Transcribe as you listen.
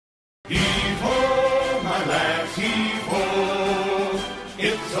Heave-ho, my lads, heave-ho.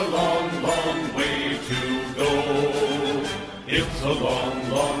 It's a long, long way to go. It's a long,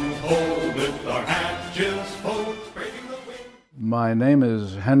 long pull with our hatches full, breaking the wind. My name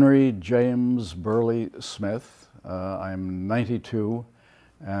is Henry James Burley Smith. I'm 92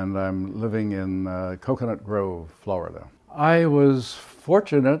 and I'm living in Coconut Grove, Florida. I was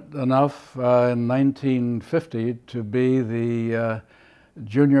fortunate enough in 1950 to be the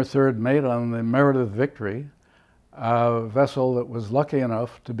junior third mate on the Meredith Victory, a vessel that was lucky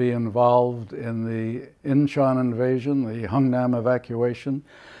enough to be involved in the Incheon invasion, the Hungnam evacuation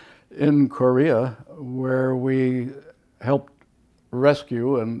in Korea, where we helped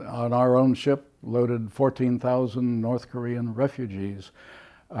rescue and on our own ship loaded 14,000 North Korean refugees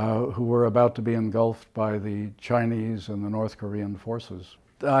who were about to be engulfed by the Chinese and the North Korean forces.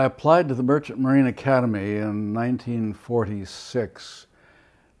 I applied to the Merchant Marine Academy in 1946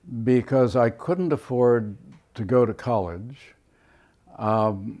 because I couldn't afford to go to college.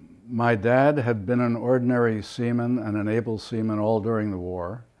 My dad had been an ordinary seaman and an able seaman all during the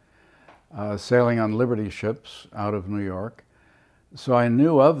war, sailing on Liberty ships out of New York. So I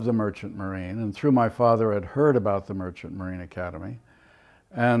knew of the Merchant Marine, and through my father had heard about the Merchant Marine Academy,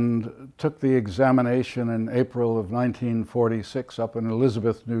 and took the examination in April of 1946 up in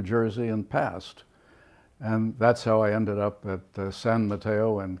Elizabeth, New Jersey, and passed. And that's how I ended up at San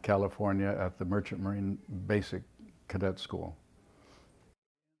Mateo in California at the Merchant Marine Basic Cadet School.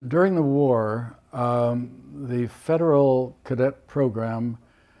 During the war, the federal cadet program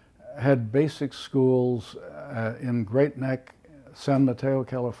had basic schools in Great Neck, San Mateo,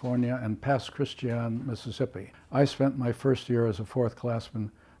 California, and Pass Christian, Mississippi. I spent my first year as a fourth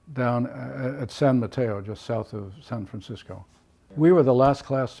classman down at San Mateo, just south of San Francisco. We were the last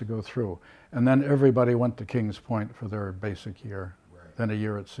class to go through, and then everybody went to Kings Point for their basic year, then a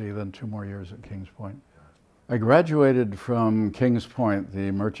year at sea, then 2 more years at Kings Point. I graduated from Kings Point,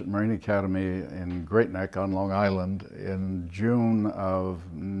 the Merchant Marine Academy in Great Neck on Long Island, in June of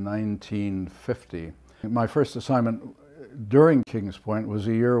 1950. My first assignment during Kings Point was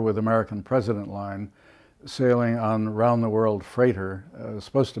a year with American President Line, sailing on round-the-world freighter. It was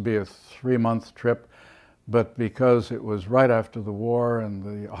supposed to be a 3-month trip, but because it was right after the war and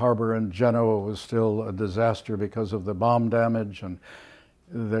the harbor in Genoa was still a disaster because of the bomb damage, and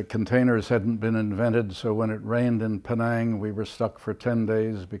the containers hadn't been invented, so when it rained in Penang, we were stuck for 10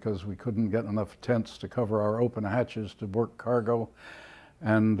 days because we couldn't get enough tents to cover our open hatches to work cargo.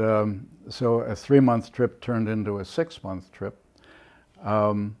 And so a 3-month trip turned into a 6-month trip.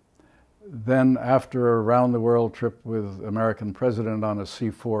 Then after a round-the-world trip with American President on a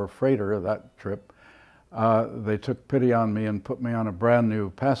C-4 freighter, that trip, they took pity on me and put me on a brand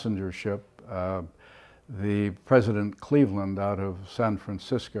new passenger ship, the President Cleveland out of San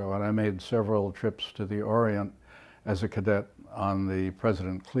Francisco, and I made several trips to the Orient as a cadet on the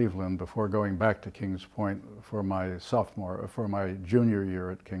President Cleveland before going back to Kings Point for my junior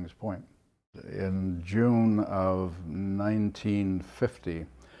year at Kings Point. In June of 1950,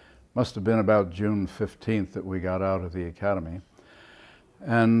 must have been about June 15th that we got out of the academy,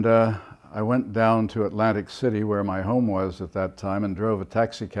 and I went down to Atlantic City, where my home was at that time, and drove a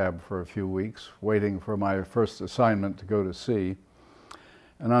taxi cab for a few weeks, waiting for my first assignment to go to sea.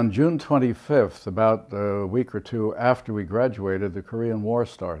 And on June 25th, about a week or two after we graduated, the Korean War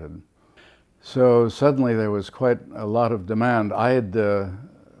started. So suddenly there was quite a lot of demand. I had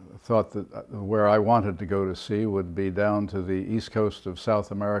thought that where I wanted to go to sea would be down to the east coast of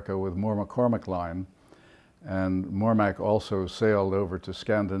South America with McCormick Line. And Mormac also sailed over to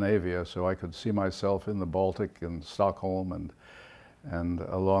Scandinavia, so I could see myself in the Baltic and Stockholm and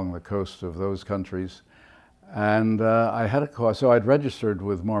along the coast of those countries. And I had a call, so I'd registered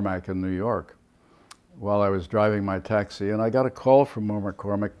with Mormac in New York while I was driving my taxi, and I got a call from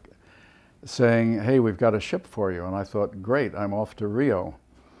McCormick saying, "Hey, we've got a ship for you." And I thought, great, I'm off to Rio.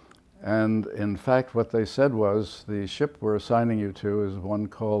 And in fact, what they said was, the ship we're assigning you to is one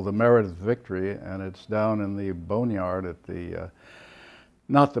called the Meredith Victory, and it's down in the boneyard at the,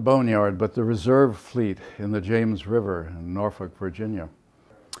 not the boneyard, but the reserve fleet in the James River in Norfolk, Virginia.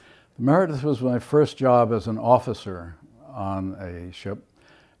 Meredith was my first job as an officer on a ship,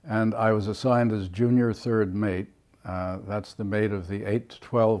 and I was assigned as junior third mate. That's the mate of the 8 to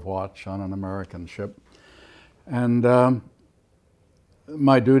 12 watch on an American ship. And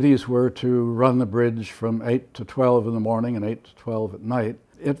my duties were to run the bridge from 8 to 12 in the morning and 8 to 12 at night.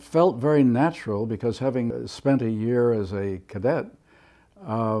 It felt very natural because, having spent a year as a cadet,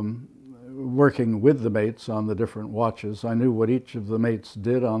 working with the mates on the different watches, I knew what each of the mates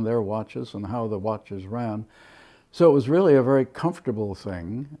did on their watches and how the watches ran. So it was really a very comfortable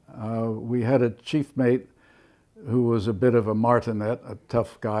thing. We had a chief mate who was a bit of a martinet, a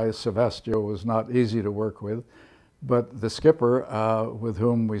tough guy. Sevastio was not easy to work with. But the skipper, with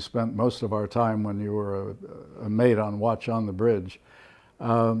whom we spent most of our time when you were a mate on watch on the bridge,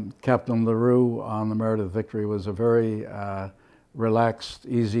 Captain LaRue on the Meredith Victory, was a very relaxed,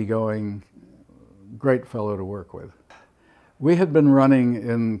 easygoing, great fellow to work with. We had been running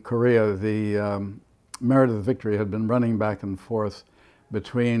in Korea, the Meredith Victory had been running back and forth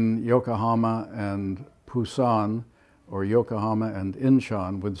between Yokohama and Pusan, or Yokohama and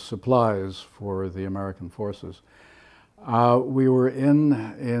Incheon, with supplies for the American forces. We were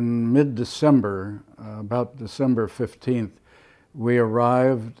in mid-December, about December 15th, we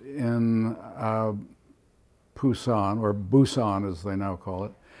arrived in Pusan, or Busan as they now call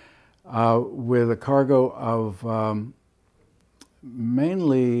it, with a cargo of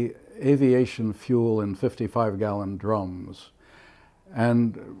mainly aviation fuel in 55-gallon drums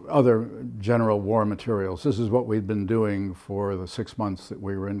and other general war materials. This is what we'd been doing for the 6 months that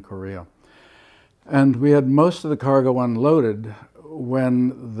we were in Korea. And we had most of the cargo unloaded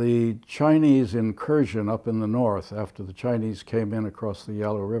when the Chinese incursion up in the north, after the Chinese came in across the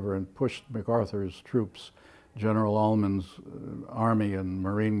Yellow River and pushed MacArthur's troops, General Alman's Army and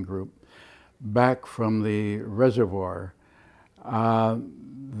Marine Group, back from the reservoir,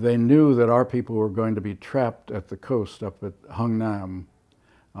 they knew that our people were going to be trapped at the coast up at Hungnam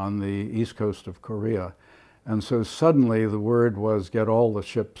on the east coast of Korea. And so suddenly the word was, get all the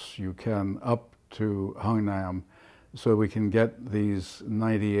ships you can up to Hungnam so we can get these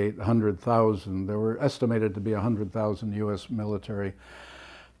 100,000. There were estimated to be 100,000 US military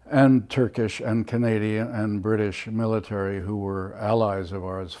and Turkish and Canadian and British military who were allies of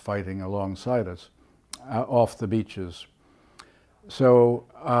ours fighting alongside us off the beaches. So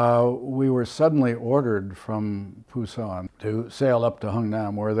we were suddenly ordered from Pusan to sail up to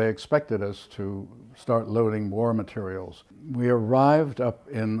Hungnam, where they expected us to start loading war materials. We arrived up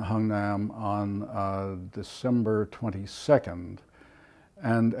in Hungnam on December 22nd,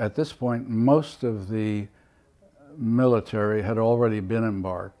 and at this point most of the military had already been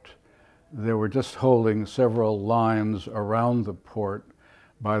embarked. They were just holding several lines around the port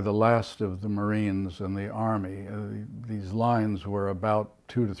by the last of the Marines and the Army. These lines were about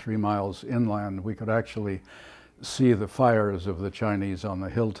 2 to 3 miles inland. We could actually see the fires of the Chinese on the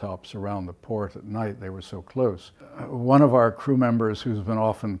hilltops around the port at night. They were so close. One of our crew members, who's been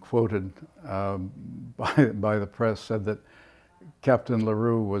often quoted by the press, said that Captain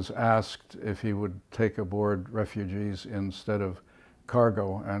LaRue was asked if he would take aboard refugees instead of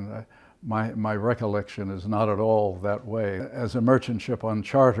cargo, and my recollection is not at all that way. As a merchant ship on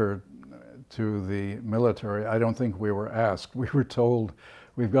charter to the military, I don't think we were asked. We were told,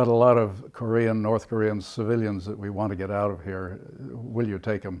 we've got a lot of North Korean civilians that we want to get out of here. Will you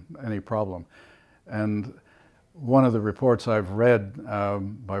take them? Any problem? And one of the reports I've read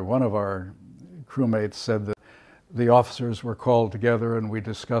by one of our crewmates said that the officers were called together and we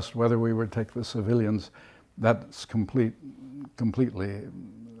discussed whether we would take the civilians. That's completely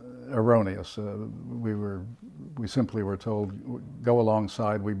erroneous. We simply were told, go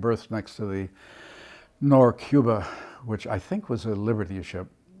alongside. We berthed next to the Nor Cuba, which I think was a Liberty ship.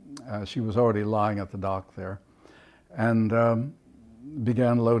 She was already lying at the dock there, and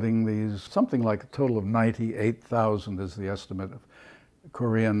began loading these, something like a total of 98,000 is the estimate of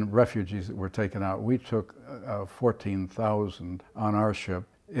Korean refugees that were taken out. We took 14,000 on our ship.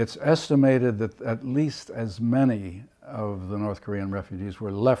 It's estimated that at least as many of the North Korean refugees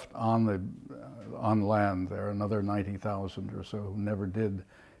were left on land. There are another 90,000 or so who never did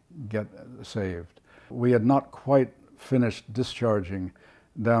get saved. We had not quite finished discharging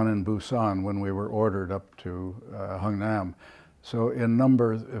down in Busan when we were ordered up to Hungnam. So in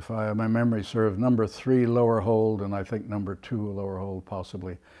number, if my memory serves, number 3 lower hold, and I think number 2 lower hold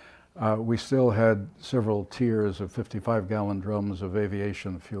possibly, we still had several tiers of 55-gallon drums of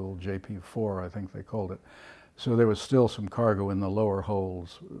aviation fuel, JP4 I think they called it. So there was still some cargo in the lower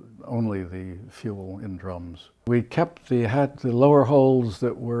holds, only the fuel in drums. We kept the lower holds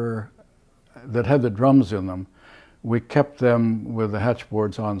that had the drums in them. We kept them with the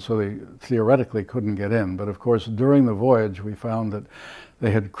hatchboards on so they theoretically couldn't get in. But of course, during the voyage, we found that they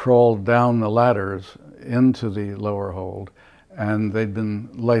had crawled down the ladders into the lower hold, and they'd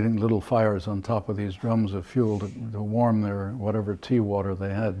been lighting little fires on top of these drums of fuel to warm their whatever tea water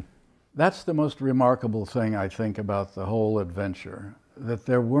they had. That's the most remarkable thing, I think, about the whole adventure, that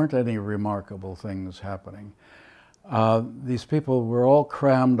there weren't any remarkable things happening. These people were all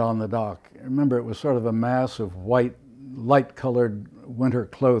crammed on the dock. Remember, it was sort of a mass of white light-colored winter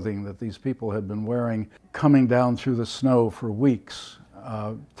clothing that these people had been wearing, coming down through the snow for weeks.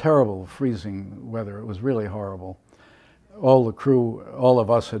 Terrible freezing weather. It was really horrible. All the crew, all of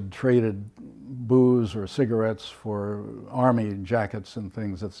us had traded booze or cigarettes for army jackets and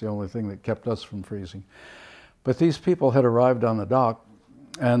things. That's the only thing that kept us from freezing. But these people had arrived on the dock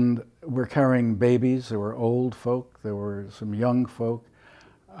and were carrying babies. There were old folk, there were some young folk.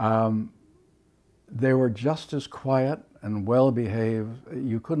 They were just as quiet and well-behaved.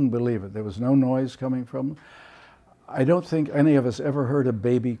 You couldn't believe it. There was no noise coming from them. I don't think any of us ever heard a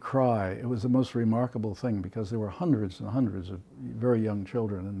baby cry. It was the most remarkable thing because there were hundreds and hundreds of very young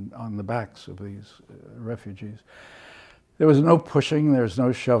children on the backs of these refugees. There was no pushing, there's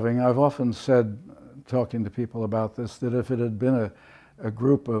no shoving. I've often said, talking to people about this, that if it had been a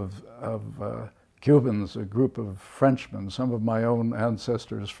group of Cubans, a group of Frenchmen, some of my own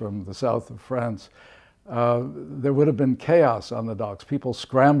ancestors from the south of France, there would have been chaos on the docks, people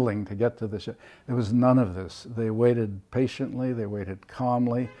scrambling to get to the ship. There was none of this. They waited patiently, they waited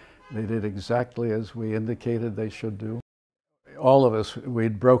calmly, they did exactly as we indicated they should do. All of us,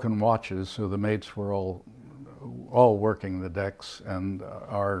 we'd broken watches, so the mates were all working the decks, and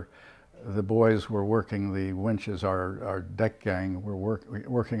the boys were working the winches. Our deck gang were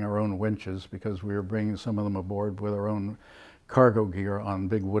working our own winches because we were bringing some of them aboard with our own cargo gear on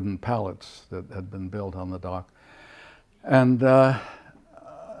big wooden pallets that had been built on the dock. And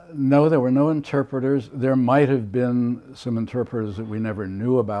no, there were no interpreters. There might have been some interpreters that we never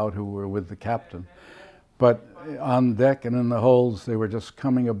knew about who were with the captain. But on deck and in the holds, they were just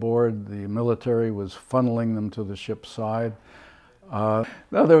coming aboard. The military was funneling them to the ship's side.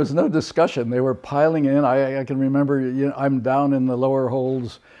 No, there was no discussion. They were piling in. I can remember, you know, I'm down in the lower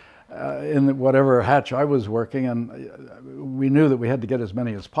holds in whatever hatch I was working, and we knew that we had to get as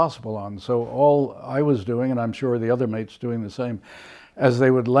many as possible on. So all I was doing, and I'm sure the other mates doing the same, as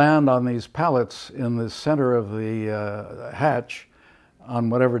they would land on these pallets in the center of the hatch on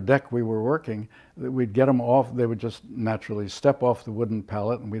whatever deck we were working, that we'd get them off. They would just naturally step off the wooden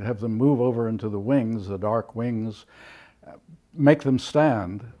pallet, and we'd have them move over into the wings, the dark wings, make them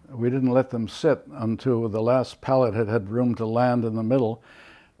stand. We didn't let them sit until the last pallet had had room to land in the middle.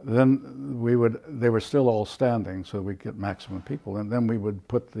 Then they were still all standing, so we'd get maximum people. And then we would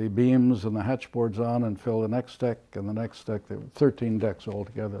put the beams and the hatchboards on and fill the next deck and the next deck. There were 13 decks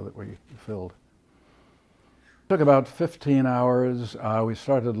altogether that we filled. It took about 15 hours. We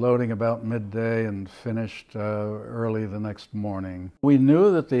started loading about midday and finished early the next morning. We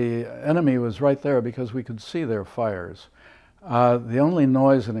knew that the enemy was right there because we could see their fires. The only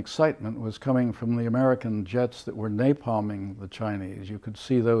noise and excitement was coming from the American jets that were napalming the Chinese. You could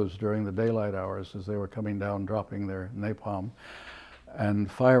see those during the daylight hours as they were coming down, dropping their napalm and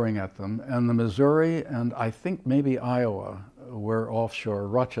firing at them. And the Missouri and I think maybe Iowa were offshore.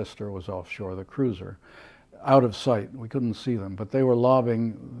 Rochester was offshore, the cruiser, out of sight. We couldn't see them, but they were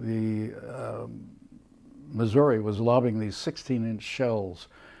lobbing, the Missouri was lobbing these 16-inch shells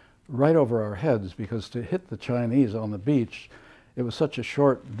right over our heads, because to hit the Chinese on the beach, it was such a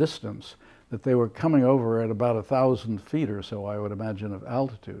short distance that they were coming over at about 1,000 feet or so, I would imagine, of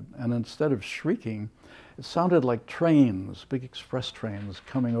altitude. And instead of shrieking, it sounded like trains, big express trains,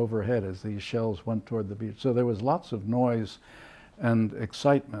 coming overhead as these shells went toward the beach. So there was lots of noise and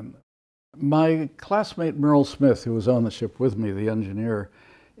excitement. My classmate Burley Smith, who was on the ship with me, the engineer,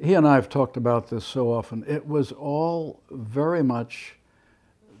 he and I have talked about this so often. It was all very much,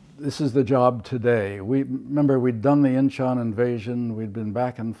 this is the job today. Remember, we'd done the Incheon invasion. We'd been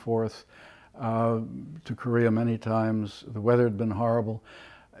back and forth to Korea many times. The weather had been horrible.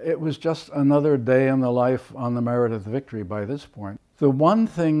 It was just another day in the life on the Meredith Victory by this point. The one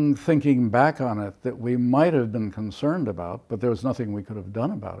thing, thinking back on it, that we might have been concerned about, but there was nothing we could have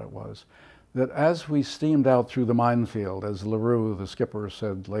done about it, was that as we steamed out through the minefield, as LaRue, the skipper,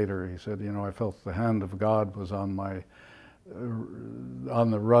 said later, he said, you know, I felt the hand of God was on the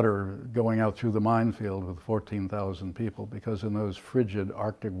rudder going out through the minefield with 14,000 people, because in those frigid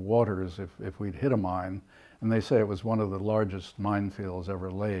Arctic waters, if we'd hit a mine, and they say it was one of the largest minefields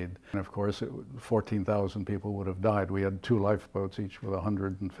ever laid, and of course 14,000 people would have died. We had 2 lifeboats, each with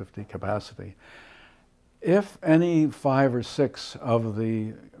 150 capacity. If any 5 or 6 of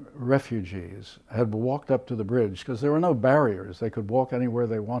the refugees had walked up to the bridge, because there were no barriers, they could walk anywhere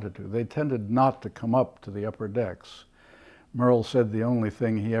they wanted to. They tended not to come up to the upper decks. Merle said the only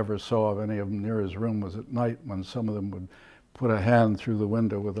thing he ever saw of any of them near his room was at night, when some of them would put a hand through the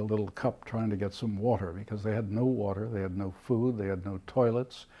window with a little cup trying to get some water, because they had no water, they had no food, they had no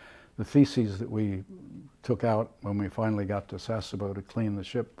toilets. The feces that we took out when we finally got to Sasebo to clean the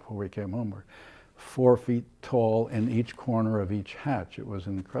ship before we came home were 4 feet tall in each corner of each hatch. It was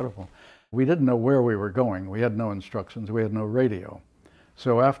incredible. We didn't know where we were going. We had no instructions. We had no radio.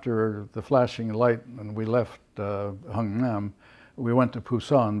 So after the flashing light and we left Hungnam, we went to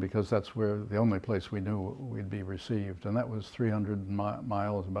Pusan because that's where the only place we knew we'd be received. And that was 300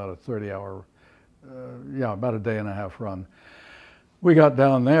 miles, about a 30-hour, about a day-and-a-half run. We got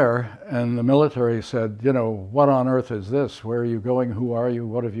down there and the military said, you know, what on earth is this? Where are you going? Who are you?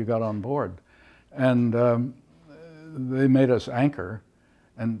 What have you got on board? And they made us anchor,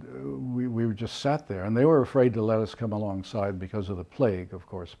 and we just sat there. And they were afraid to let us come alongside because of the plague, of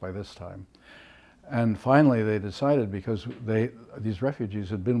course, by this time. And finally they decided, because these refugees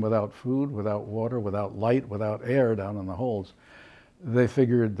had been without food, without water, without light, without air down in the holds, they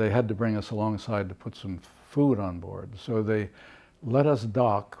figured they had to bring us alongside to put some food on board. So they let us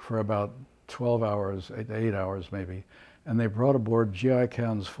dock for about 12 hours, 8 hours maybe, and they brought aboard GI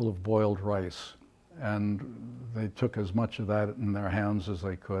cans full of boiled rice. And they took as much of that in their hands as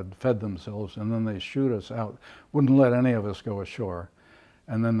they could, fed themselves, and then they shooed us out. Wouldn't let any of us go ashore.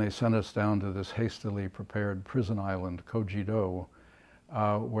 And then they sent us down to this hastily prepared prison island, Koje-Do,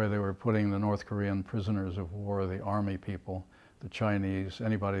 where they were putting the North Korean prisoners of war, the army people, the Chinese,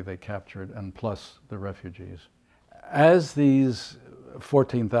 anybody they captured, and plus the refugees. As these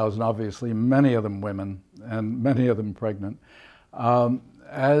 14,000, obviously, many of them women and many of them pregnant,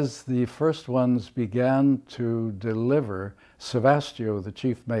 as the first ones began to deliver, Sevastio, the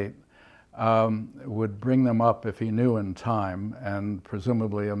chief mate, would bring them up if he knew in time, and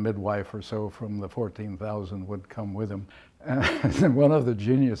presumably a midwife or so from the 14,000 would come with him. And one of the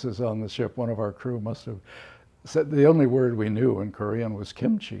geniuses on the ship, one of our crew, must have said the only word we knew in Korean was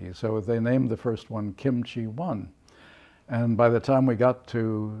kimchi, so they named the first one Kimchi 1. And by the time we got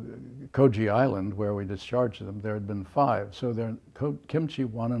to Koje Island, where we discharged them, there had been 5. So they're Kimchi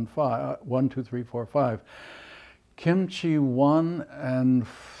 1 and 5, 1, 2, 3, 4, 5. Kimchi 1 and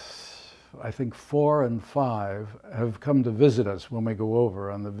I think 4 and 5 have come to visit us when we go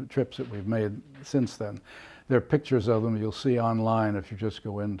over on the trips that we've made since then. There are pictures of them you'll see online if you just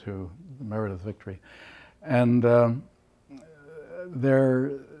go into Meredith Victory. And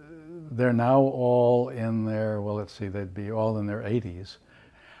they're now all in their, well, let's see, they'd be all in their 80s.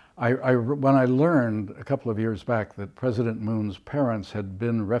 When I learned a couple of years back that President Moon's parents had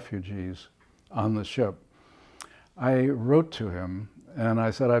been refugees on the ship, I wrote to him and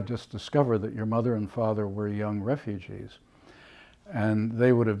I said, I've just discovered that your mother and father were young refugees. And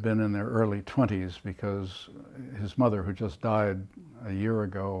they would have been in their early 20s because his mother, who just died a year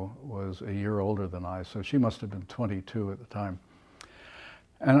ago, was a year older than I, so she must have been 22 at the time.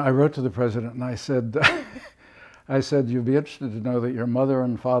 And I wrote to the president and I said, you'd be interested to know that your mother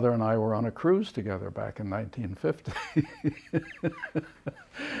and father and I were on a cruise together back in 1950.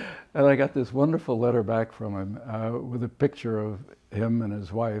 And I got this wonderful letter back from him with a picture of him and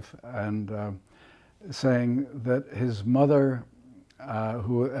his wife, and saying that his mother,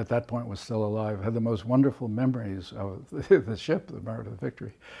 who at that point was still alive, had the most wonderful memories of the ship, the Meredith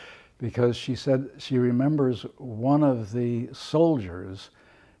Victory, because she said she remembers one of the soldiers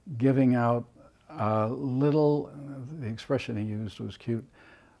giving out little, the expression he used was cute,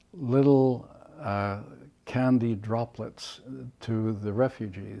 little candy droplets to the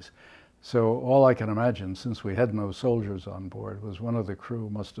refugees. So all I can imagine, since we had no soldiers on board, was one of the crew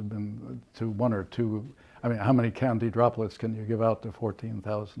must have been to 1 or 2, I mean, how many candy droplets can you give out to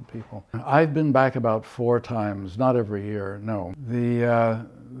 14,000 people? I've been back about 4 times, not every year, no. The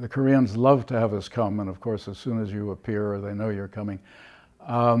Koreans love to have us come, and of course, as soon as you appear, or they know you're coming.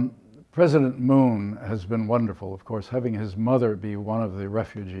 President Moon has been wonderful, of course, having his mother be one of the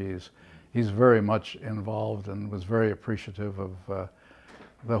refugees. He's very much involved and was very appreciative of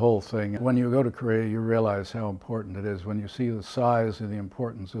the whole thing. When you go to Korea, you realize how important it is when you see the size and the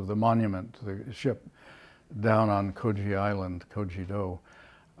importance of the monument to the ship down on Koje Island, Koje-Do.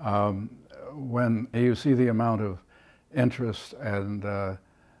 When you see the amount of interest and the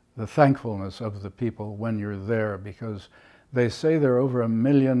thankfulness of the people when you're there, because they say there are over 1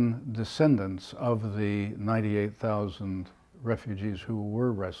 million descendants of the 98,000 refugees who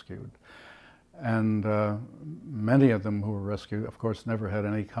were rescued. And many of them who were rescued, of course, never had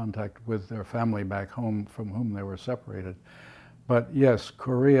any contact with their family back home from whom they were separated. But yes,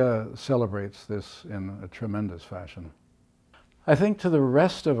 Korea celebrates this in a tremendous fashion. I think to the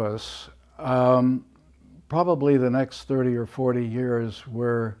rest of us, probably the next 30 or 40 years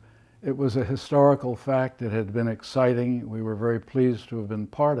it was a historical fact. It had been exciting. We were very pleased to have been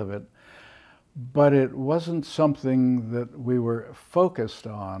part of it. But it wasn't something that we were focused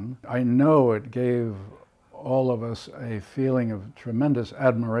on. I know it gave all of us a feeling of tremendous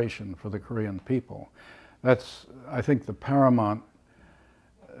admiration for the Korean people. That's, I think, the paramount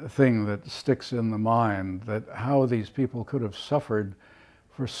thing that sticks in the mind, that how these people could have suffered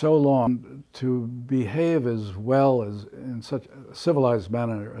for so long to behave as well as in such a civilized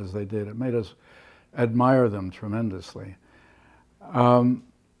manner as they did. It made us admire them tremendously.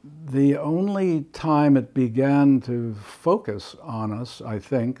 The only time it began to focus on us, I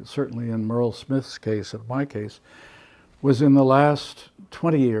think, certainly in Burley Smith's case and my case, was in the last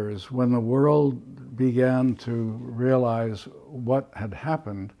 20 years when the world began to realize what had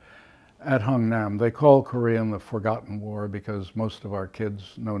happened at Hungnam. They call Korean the Forgotten War because most of our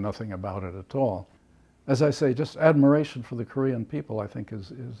kids know nothing about it at all. As I say, just admiration for the Korean people, I think,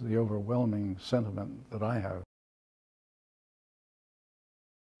 is the overwhelming sentiment that I have.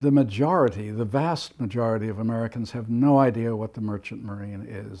 The majority, the vast majority of Americans have no idea what the Merchant Marine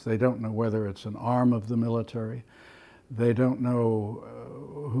is. They don't know whether it's an arm of the military. They don't know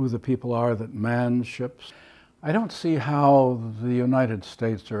who the people are that man ships. I don't see how the United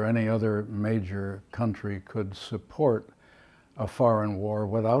States or any other major country could support a foreign war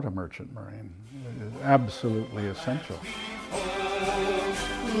without a Merchant Marine. It is absolutely essential.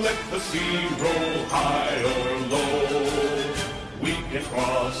 Let the sea roll high or low. We can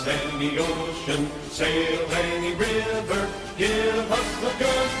cross any ocean, sail any river. Give us the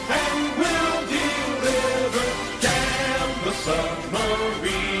goods and we'll deliver. Damn the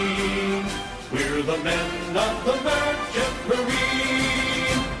submarine. We're the men of the Merchant Marine.